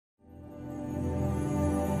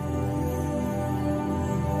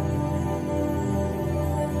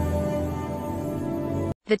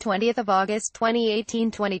The 20th of August 2018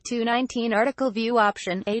 22:19 article view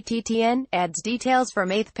option ATTN adds details from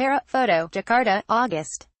 8th para photo Jakarta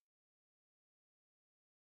August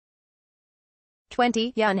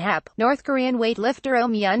 20 Yonhap North Korean weightlifter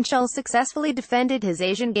Om Yun-chol successfully defended his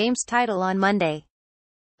Asian Games title on Monday.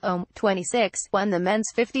 Om, 26, won the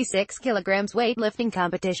men's 56 kg weightlifting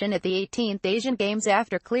competition at the 18th Asian Games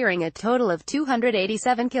after clearing a total of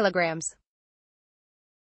 287 kg.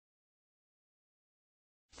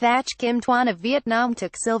 Thach Kim Tuan of Vietnam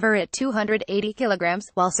took silver at 280 kg,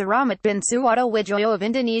 while Suramat bin Suwoto Wijoyo of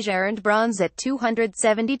Indonesia earned bronze at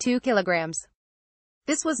 272 kg.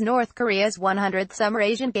 This was North Korea's 100th Summer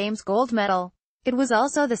Asian Games gold medal. It was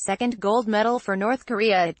also the second gold medal for North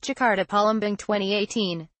Korea at Jakarta Palembang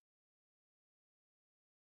 2018.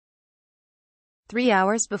 3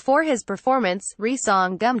 hours before his performance, Ri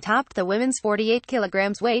Song-gum topped the women's 48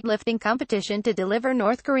 kg weightlifting competition to deliver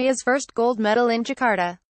North Korea's first gold medal in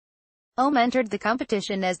Jakarta. Om entered the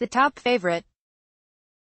competition as the top favorite.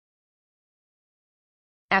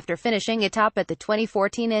 After finishing atop at the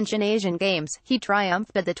 2014 Incheon Asian Games, he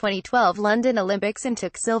triumphed at the 2012 London Olympics and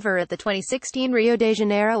took silver at the 2016 Rio de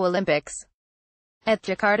Janeiro Olympics. At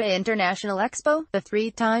Jakarta International Expo, the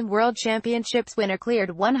three-time World Championships winner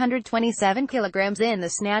cleared 127 kg in the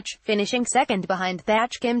snatch, finishing second behind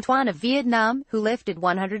Thach Kim Tuan of Vietnam, who lifted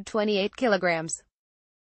 128 kg.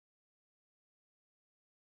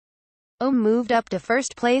 Om moved up to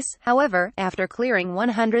first place, however, after clearing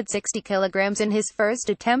 160 kg in his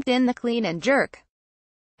first attempt in the clean and jerk.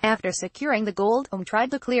 After securing the gold, Om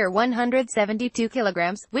tried to clear 172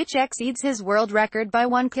 kg, which exceeds his world record by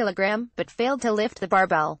 1 kg, but failed to lift the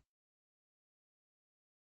barbell.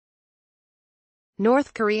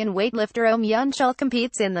 North Korean weightlifter Om Yun-chol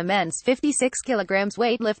competes in the men's 56 kg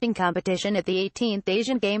weightlifting competition at the 18th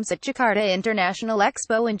Asian Games at Jakarta International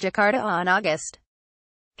Expo in Jakarta on August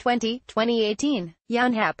 20, 2018.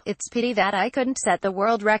 Yonhap, it's pity that I couldn't set the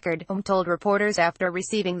world record, Om told reporters after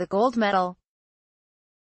receiving the gold medal.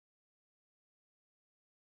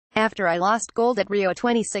 After I lost gold at Rio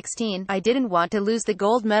 2016, I didn't want to lose the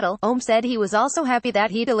gold medal. Om said he was also happy that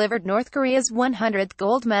he delivered North Korea's 100th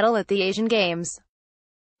gold medal at the Asian Games.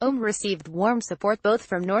 Om received warm support both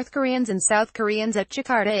from North Koreans and South Koreans at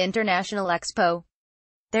Jakarta International Expo.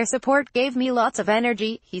 Their support gave me lots of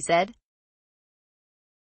energy, he said.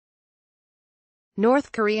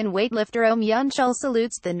 North Korean weightlifter Om Yun-chol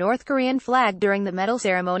salutes the North Korean flag during the medal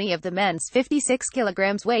ceremony of the men's 56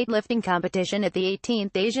 kg weightlifting competition at the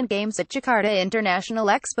 18th Asian Games at Jakarta International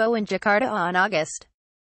Expo in Jakarta on August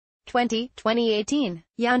 20, 2018.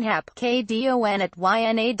 Yonhap, KDON at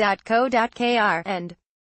yna.co.kr, and